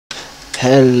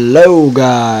Hello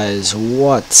guys,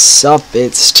 what's up?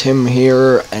 It's Tim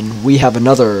here, and we have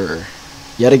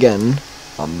yet again,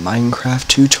 a Minecraft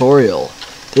tutorial.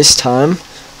 This time,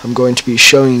 I'm going to be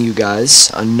showing you guys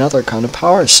another kind of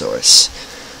power source.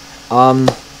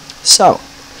 So,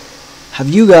 have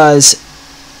you guys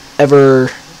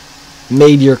ever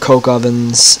made your coke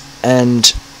ovens,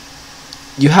 and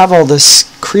you have all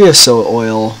this creosote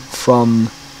oil from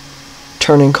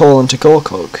turning coal into coal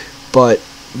coke, but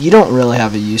you don't really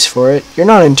have a use for it. You're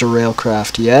not into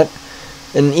railcraft yet,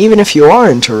 and even if you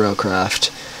are into railcraft,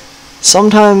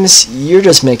 sometimes you're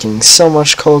just making so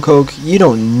much coal coke you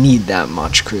don't need that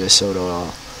much creosote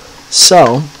oil.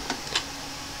 So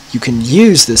you can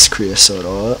use this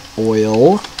creosote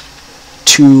oil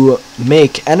to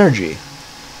make energy,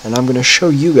 and I'm going to show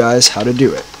you guys how to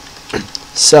do it.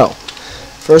 So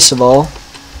first of all,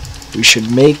 we should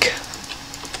make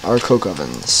our coke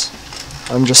ovens.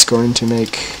 I'm just going to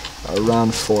make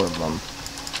around 4 of them.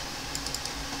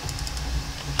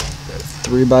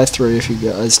 3 by 3 if you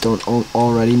guys don't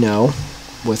already know,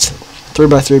 with 3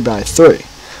 by 3 by 3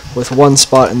 with one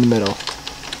spot in the middle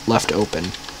left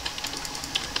open.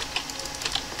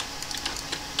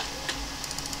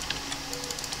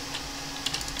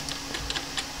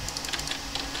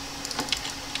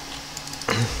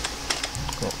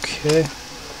 Okay.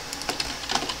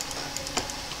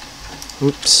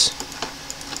 Oops.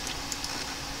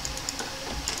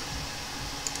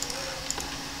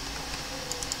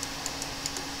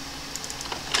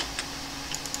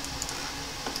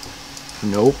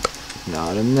 Nope,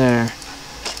 not in there.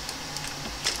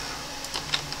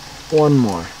 One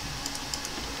more.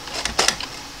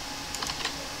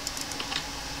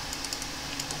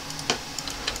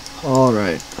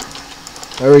 Alright,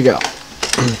 there we go.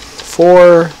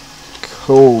 4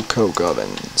 coke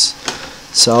ovens.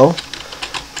 So,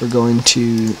 we're going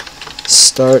to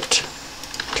start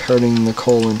turning the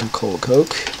coal into coal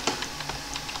coke.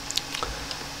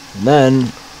 And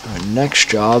then, our next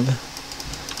job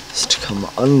is to come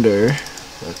under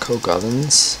the coke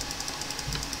ovens,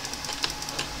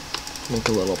 make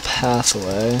a little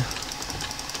pathway,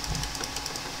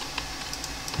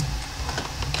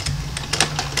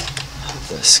 have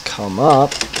this come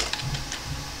up,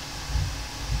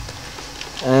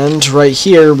 and right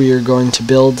here we are going to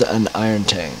build an iron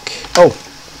tank. Oh,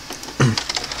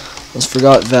 almost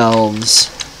forgot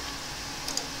valves,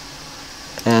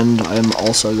 and I'm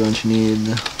also going to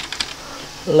need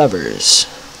levers.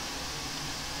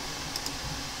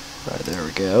 Right, there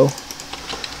we go.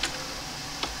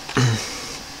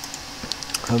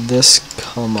 Have this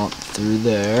come up through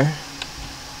there.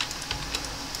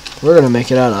 We're gonna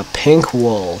make it out of pink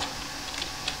wool.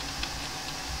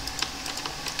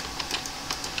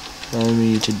 And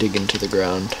we need to dig into the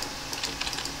ground.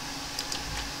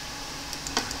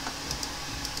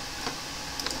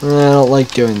 I don't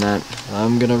like doing that.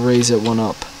 I'm gonna raise it one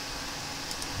up.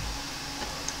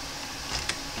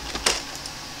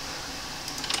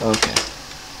 Okay.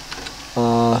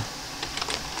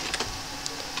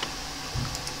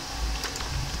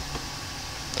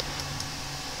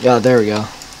 Yeah, there we go.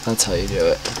 That's how you do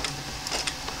it.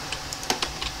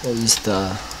 We'll use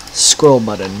the scroll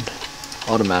button.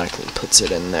 Automatically puts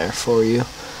it in there for you.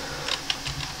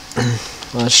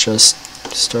 Let's just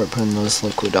start putting those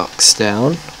liquid ducts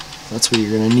down. That's what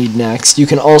you're gonna need next. You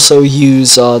can also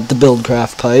use the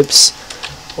buildcraft pipes,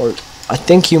 or I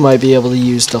think you might be able to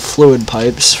use the fluid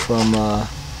pipes from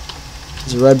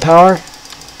is it Red Power?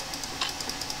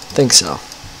 I think so.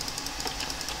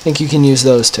 I think you can use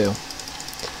those too.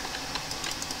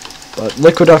 But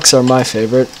liquid ducts are my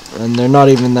favorite, and they're not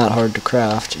even that hard to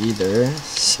craft either,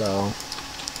 so I'm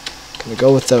gonna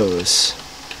go with those.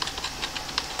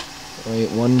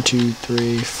 Wait, 1, 2,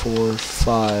 3, 4,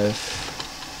 5.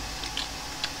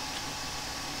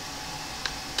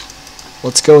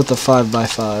 Let's go with the 5 by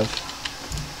 5.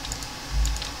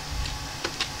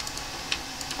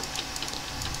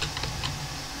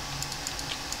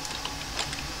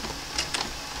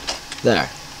 There.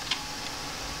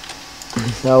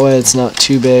 That way it's not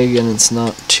too big and it's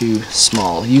not too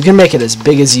small. You can make it as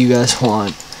big as you guys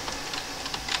want.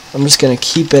 I'm just gonna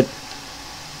keep it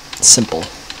simple.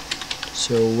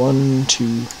 So 1,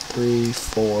 2, 3,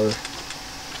 4,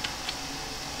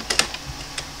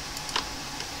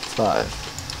 5.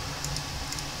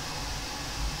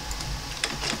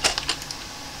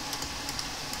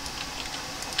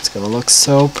 It's gonna look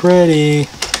so pretty.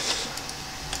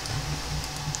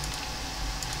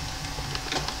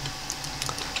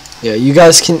 Yeah, you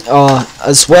guys can,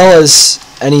 as well as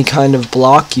any kind of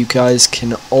block, you guys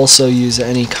can also use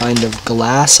any kind of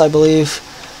glass, I believe.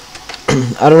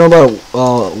 I don't know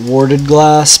about warded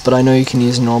glass, but I know you can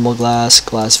use normal glass,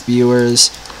 glass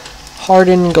viewers.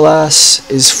 Hardened glass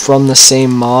is from the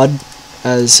same mod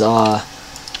as the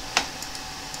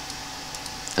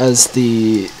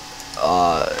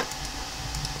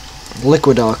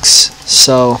Liquidux,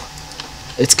 so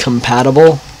it's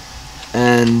compatible,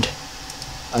 and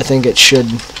I think it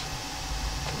should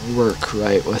work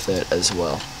right with it as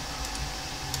well.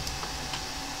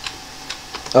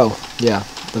 Oh, yeah,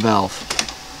 the valve.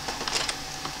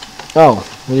 Oh,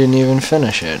 we didn't even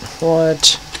finish it.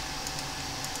 What?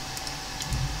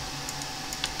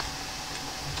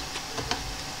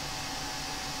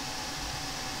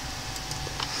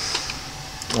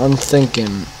 I'm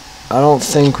thinking, I don't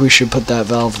think we should put that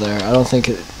valve there. I don't think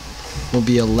it will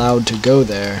be allowed to go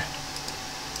there.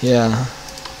 Yeah.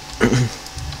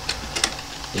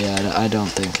 Yeah, I don't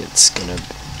think it's gonna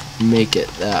make it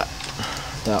that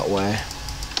way.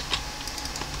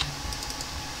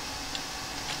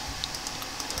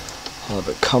 I'll have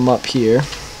it come up here.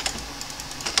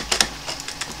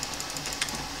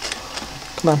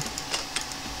 Come on.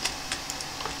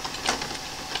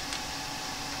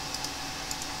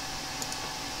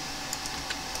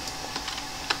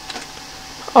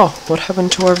 Oh, what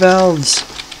happened to our valves?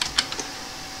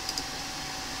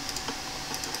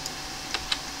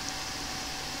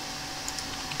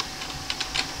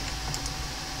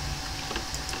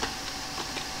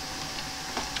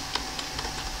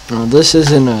 Now this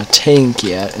isn't a tank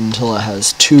yet until it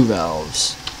has 2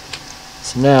 valves.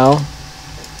 So now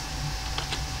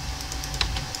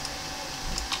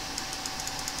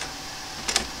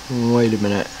wait a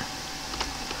minute.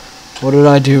 What did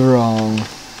I do wrong?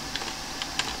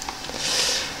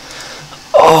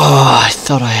 Oh, I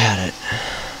thought I had it.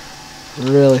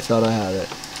 Really thought I had it.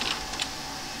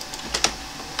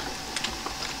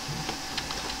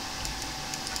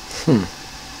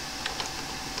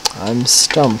 I'm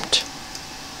stumped.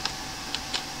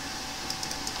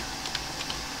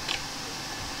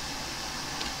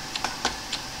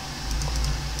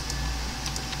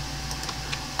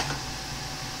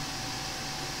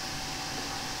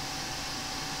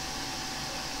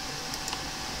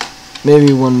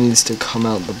 Maybe one needs to come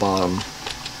out the bottom.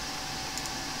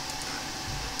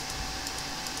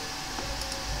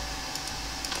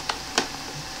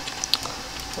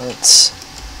 Let's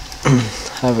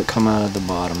have it come out of the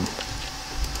bottom.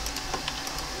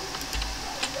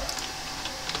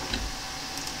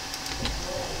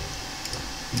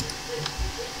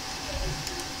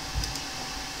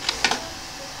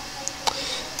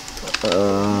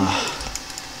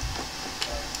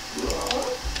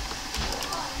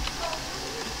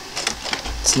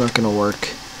 It's not gonna work.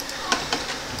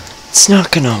 It's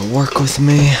not gonna work with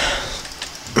me.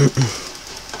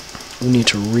 We need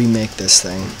to remake this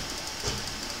thing.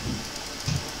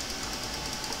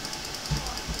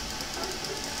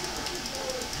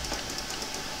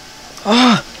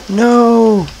 Ah,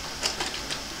 no!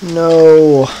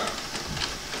 No!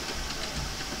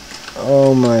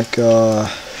 Oh my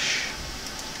gosh.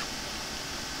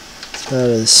 That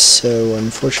is so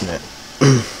unfortunate.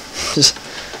 Just,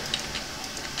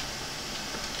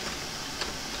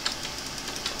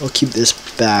 I'll keep this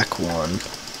back one.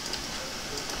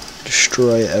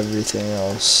 Destroy everything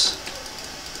else.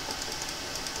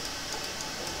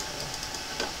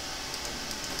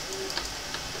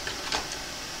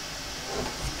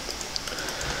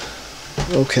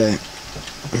 Okay,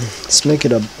 let's make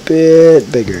it a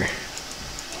bit bigger.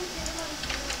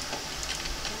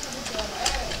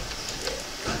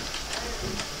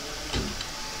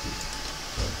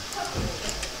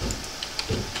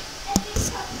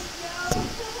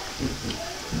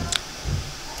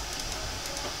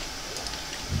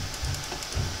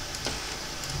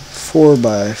 Four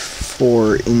by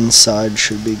 4 inside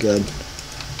should be good.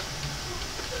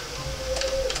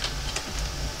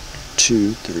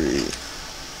 2, 3.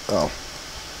 Oh.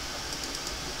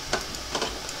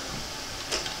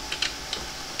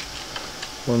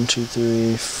 One, 2,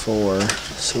 3, 4.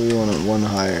 So we want it one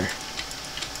higher.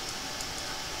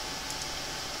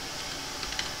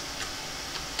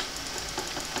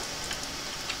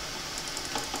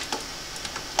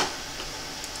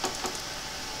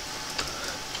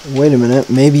 Wait a minute,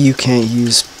 maybe you can't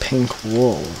use pink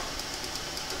wool.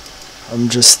 I'm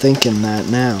just thinking that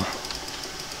now.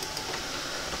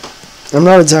 I'm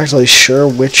not exactly sure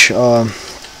which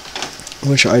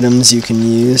items you can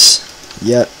use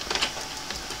yet,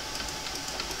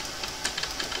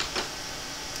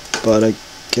 but I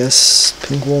guess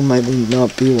pink wool might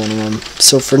not be one of them.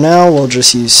 So for now, we'll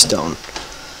just use stone.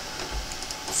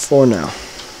 For now.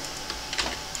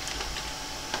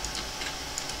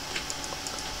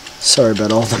 Sorry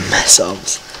about all the mess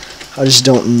ups. I just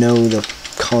don't know the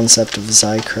concept of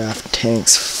Zycraft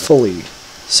tanks fully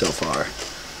so far.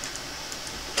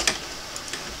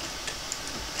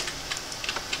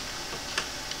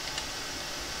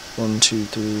 One, two,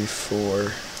 three,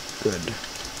 four. Good.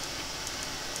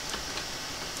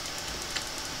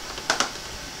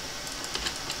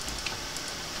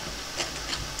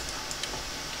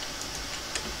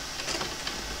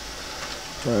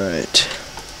 Alright.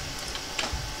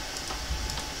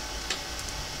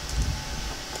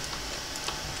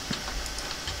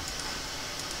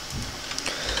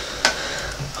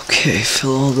 Okay,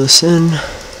 fill all this in.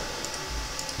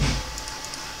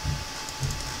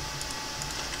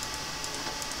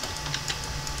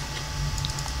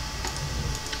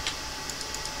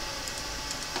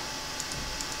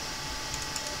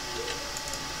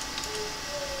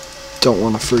 Don't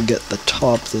want to forget the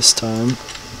top this time.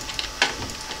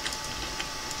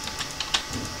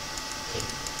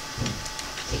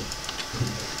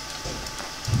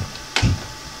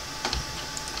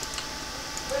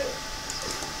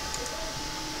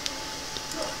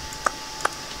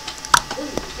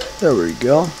 There we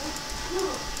go.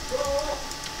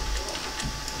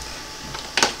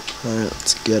 Alright,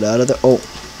 let's get out of there. Oh,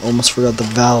 almost forgot the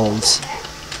valves.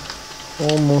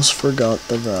 Almost forgot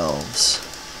the valves.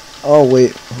 Oh,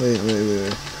 wait.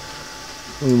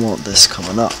 We want this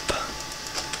coming up.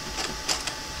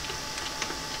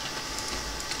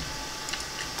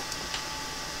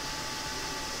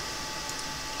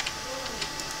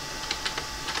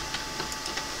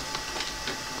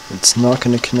 It's not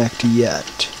going to connect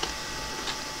yet.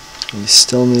 We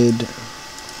still need to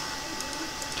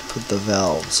put the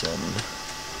valves in.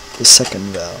 The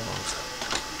second valve.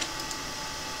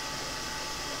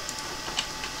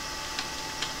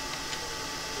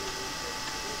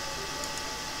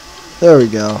 There we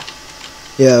go.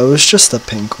 Yeah, it was just the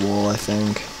pink wool, I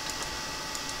think.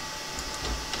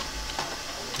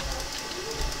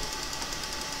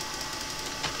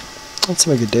 Let's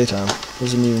make it daytime.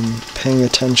 Wasn't even paying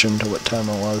attention to what time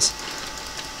it was.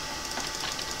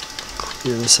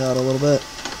 Clear this out a little bit.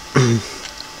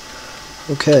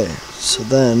 Okay, so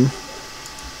then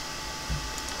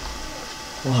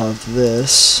we'll have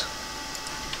this.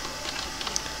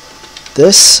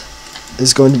 This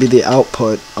is going to be the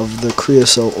output of the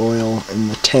creosote oil in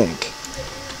the tank.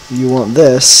 You want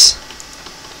this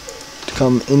to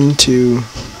come into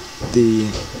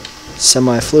the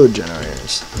semi-fluid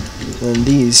generators. And then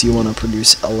these you want to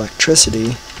produce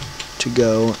electricity to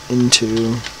go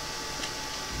into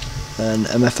an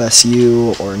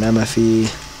MFSU or an MFE.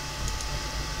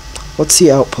 What's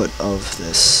the output of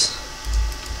this?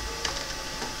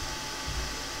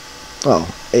 Oh,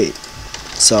 8.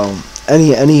 So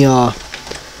any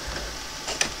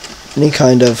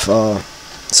kind of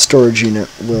storage unit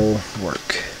will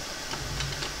work.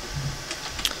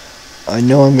 I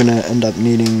know I'm gonna end up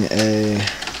needing a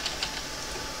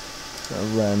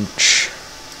wrench.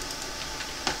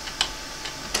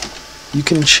 You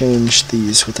can change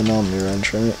these with an Omni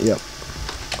wrench, right? Yep.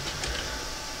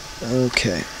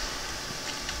 Okay.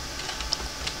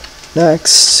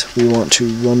 Next, we want to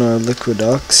run our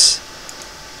liquiducts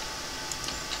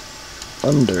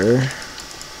under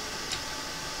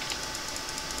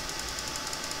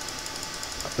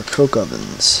our coke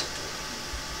ovens.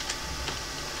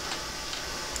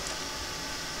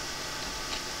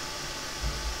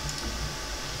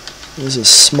 There's a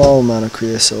small amount of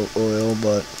creosote oil,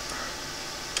 but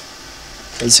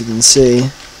as you can see,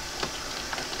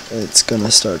 it's gonna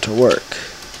start to work.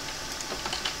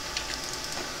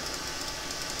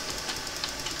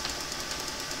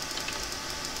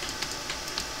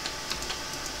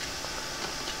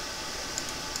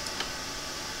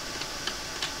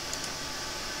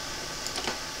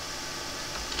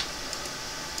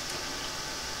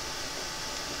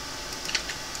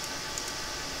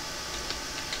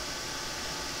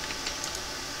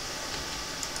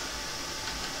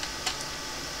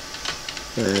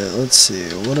 Alright, let's see,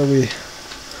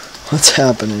 what's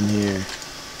happening here?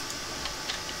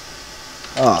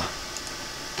 Ah,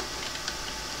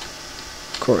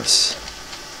 of course.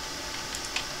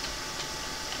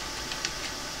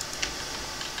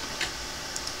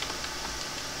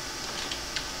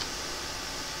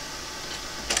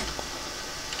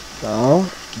 Now,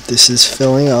 this is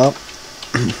filling up.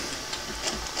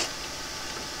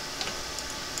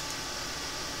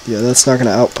 Yeah, that's not going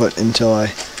to output until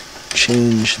I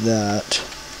change that.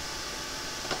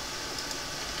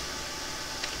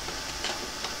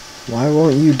 Why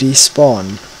won't you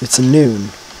despawn? It's noon.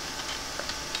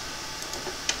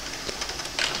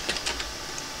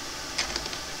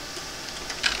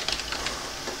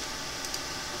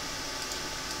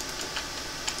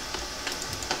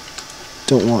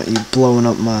 Don't want you blowing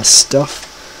up my stuff.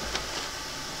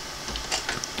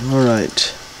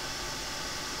 Alright.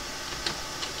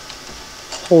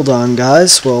 Hold on,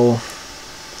 guys. Well,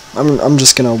 I'm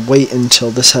just gonna wait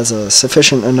until this has a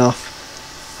sufficient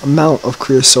enough amount of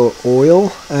creosote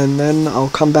oil, and then I'll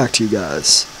come back to you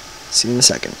guys. See you in a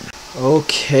second.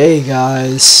 Okay,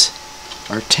 guys.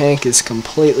 Our tank is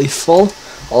completely full.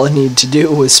 All I need to do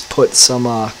was put some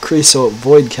creosote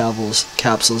void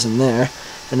capsules in there,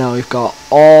 and now we've got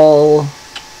all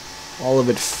of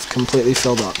it completely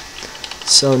filled up.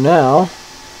 So now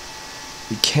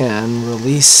we can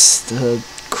release the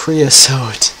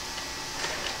creosote.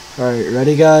 Alright,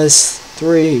 ready, guys?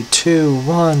 3, 2,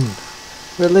 1,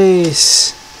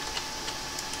 release!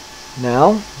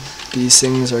 Now, these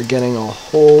things are getting a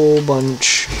whole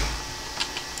bunch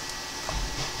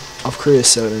of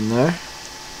creosote in there.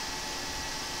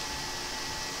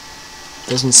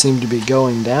 Doesn't seem to be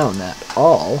going down at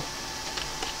all.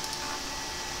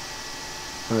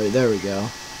 Alright, there we go.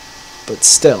 But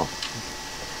still,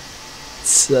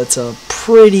 that's a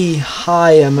pretty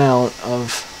high amount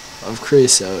of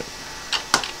creosote.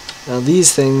 Now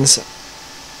these things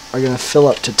are going to fill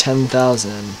up to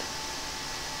 10,000.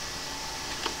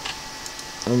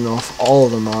 I don't know if all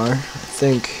of them are. I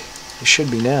think they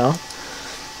should be now.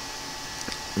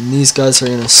 And these guys are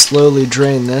going to slowly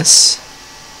drain this,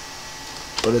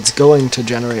 but it's going to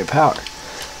generate power.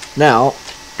 Now,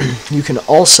 you can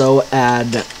also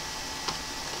add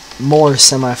more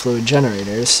semi-fluid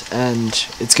generators, and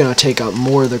it's going to take up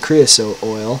more of the creosote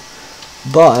oil,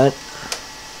 but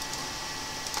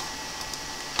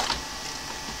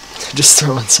just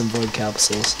throw in some void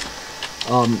capsules.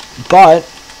 But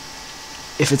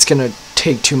if it's going to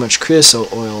take too much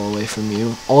creosote oil away from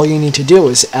you, all you need to do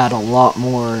is add a lot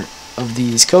more of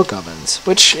these coke ovens,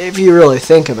 which, if you really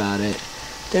think about it,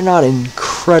 they're not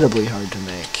incredibly hard to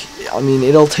make. I mean,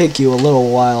 it'll take you a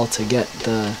little while to get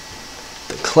the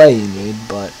clay you need,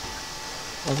 but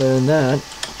other than that,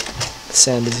 the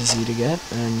sand is easy to get,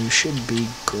 and you should be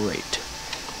great.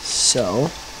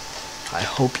 So, I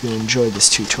hope you enjoyed this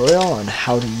tutorial on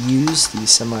how to use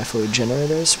these semi-fluid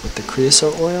generators with the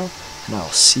creosote oil, and I'll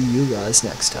see you guys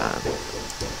next time.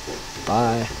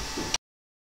 Bye.